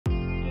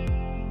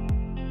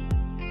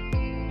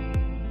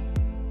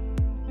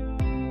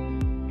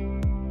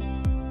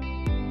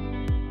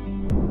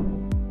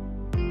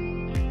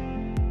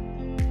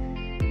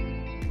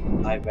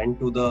I went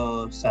to the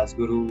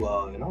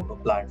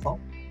saasguru platform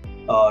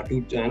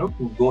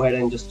to go ahead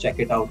and just check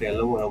it out.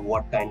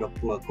 What kind of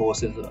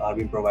courses are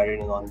being provided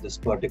on this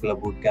particular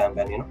bootcamp,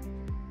 and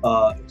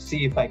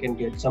see if I can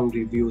get some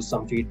reviews,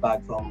 some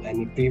feedback from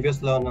any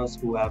previous learners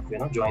who have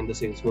joined the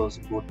Salesforce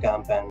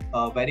bootcamp. And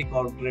very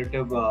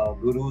cooperative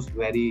gurus,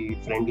 very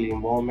friendly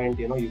environment.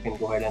 You can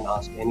go ahead and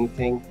ask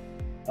anything,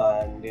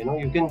 and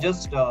you can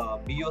just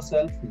be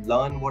yourself,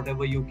 learn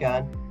whatever you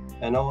can,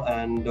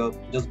 and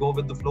just go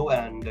with the flow,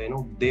 and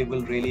they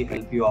will really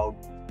help you out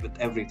with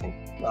everything.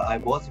 I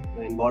was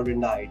involved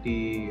in the IT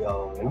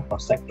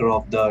sector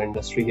of the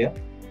industry here.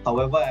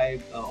 However, I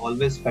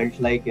always felt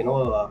like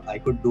I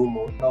could do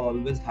more. I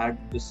always had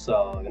this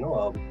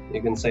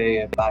you can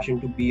say passion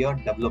to be a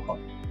developer.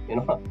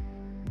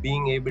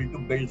 Being able to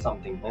build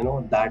something.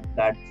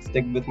 That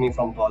stick with me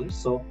from college.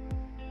 So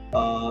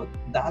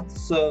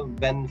that's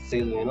when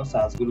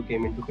saasguru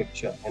came into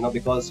picture.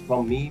 Because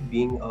from me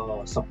being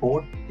a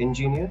support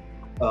engineer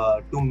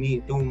to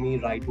me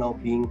right now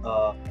being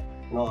a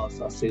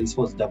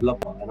Salesforce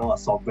developer, a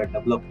software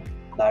developer.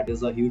 That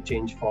is a huge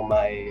change for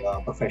my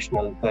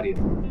professional career.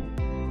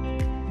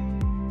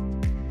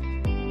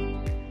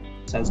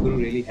 Saasguru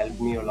really helped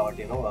me a lot,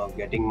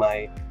 getting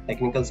my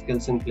technical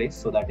skills in place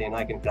so that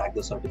I can crack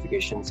the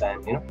certifications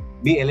and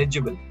be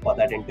eligible for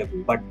that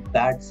interview. But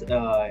that's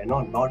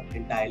not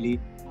entirely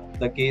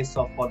the case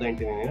for the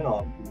interview.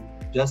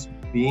 Just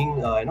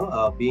being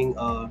being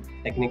a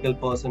technical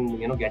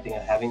person,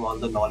 having all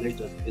the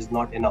knowledge is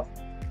not enough.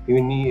 You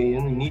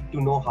need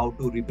to know how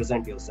to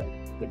represent yourself.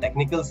 The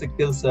technical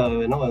skills,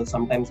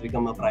 sometimes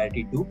become a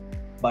priority too.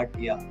 But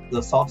yeah,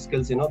 the soft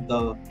skills,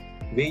 the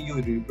way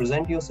you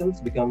represent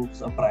yourself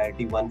becomes a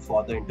priority one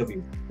for the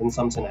interview in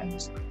some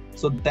scenarios.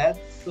 So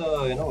that's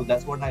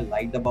what I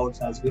liked about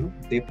saasguru.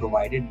 They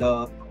provided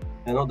the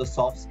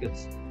soft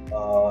skills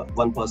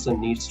one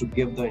person needs to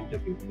give the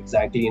interview.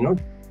 Exactly,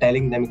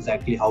 telling them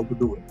exactly how to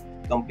do it.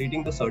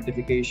 Completing the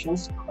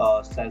certifications,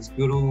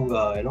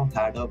 saasguru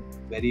had a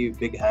very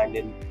big hand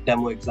in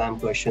demo exam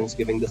questions,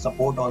 giving the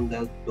support on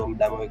the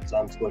demo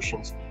exams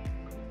questions.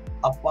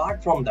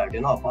 Apart from that,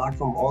 apart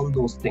from all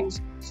those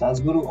things,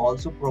 saasguru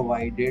also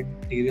provided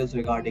materials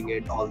regarding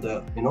it, all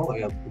the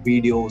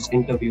videos,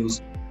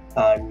 interviews,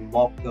 and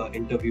mock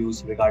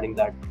interviews regarding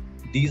that.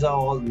 These were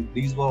all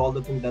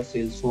the things that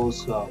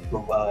Salesforce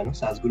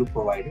saasguru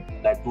provided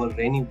that were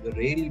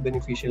really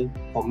beneficial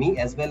for me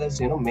as well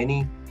as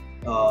many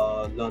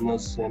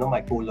learners,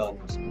 my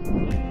co-learners.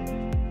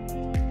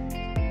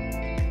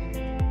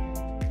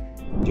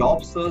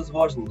 Job search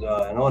was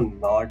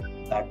not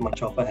that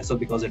much of a hassle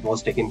because it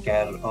was taken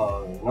care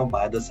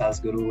by the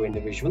saasguru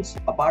individuals.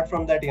 Apart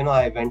from that,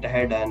 I went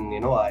ahead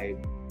and I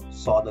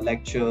saw the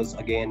lectures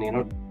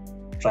again,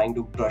 trying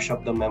to brush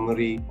up the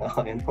memory,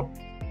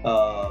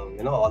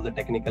 all the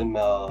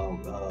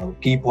technical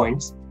key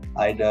points.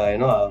 I'd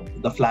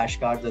the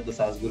flashcards that the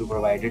saasguru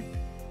provided.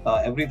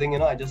 Everything,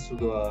 I just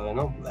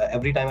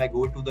every time I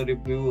go to the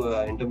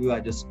interview, I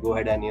just go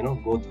ahead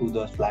and go through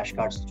the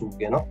flashcards to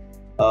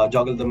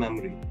joggle the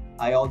memory.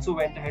 I also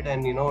went ahead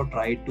and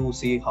tried to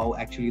see how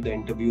actually the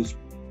interviews,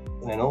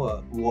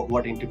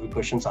 what interview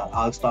questions are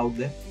asked out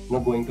there.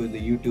 Going to the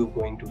YouTube,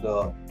 going to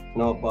the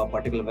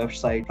particular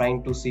website,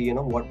 trying to see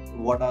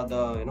what are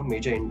the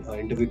major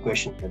interview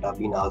questions that have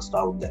been asked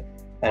out there,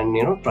 and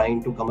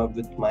trying to come up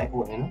with my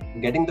own,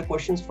 getting the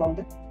questions from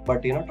there,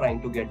 but trying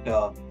to get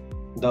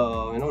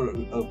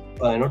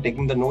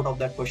taking the note of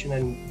that question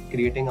and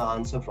creating an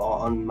answer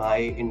on my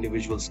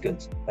individual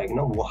skills, like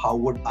how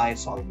would I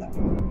solve that.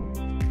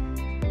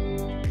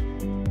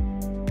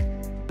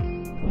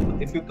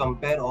 If you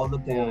compare all the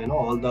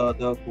all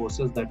the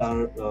courses that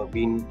are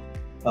being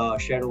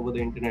shared over the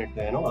internet,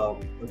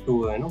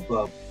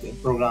 to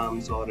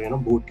programs or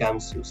boot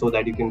camps, so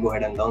that you can go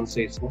ahead and learn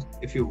Salesforce.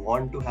 If you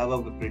want to have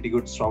a pretty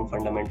good strong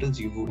fundamentals,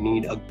 you would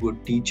need a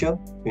good teacher,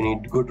 you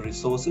need good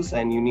resources,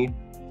 and you need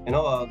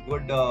a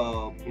good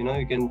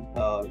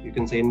you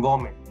can say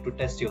environment to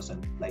test yourself,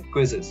 like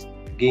quizzes,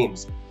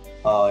 games,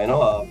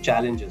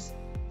 challenges,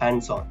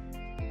 hands-on,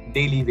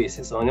 daily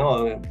basis,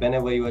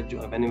 whenever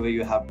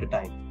you have the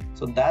time.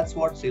 So that's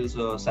what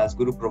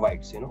saasguru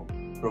provides.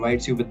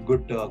 Provides you with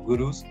good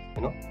gurus,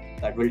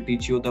 that will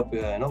teach you the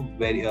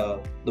very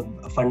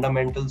the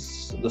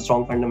fundamentals, the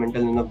strong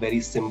fundamentals in a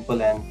very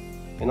simple and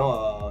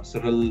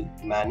surreal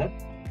manner.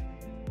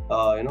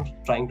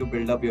 Trying to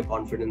build up your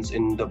confidence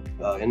in the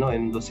in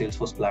the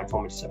Salesforce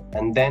platform itself.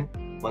 And then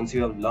once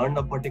you have learned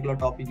a particular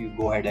topic, you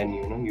go ahead and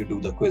you do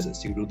the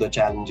quizzes, you do the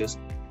challenges,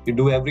 you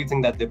do everything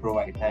that they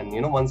provide.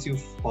 And once you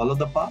follow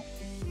the path,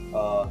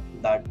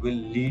 that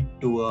will lead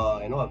to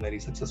a very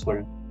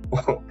successful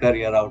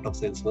career out of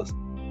Salesforce.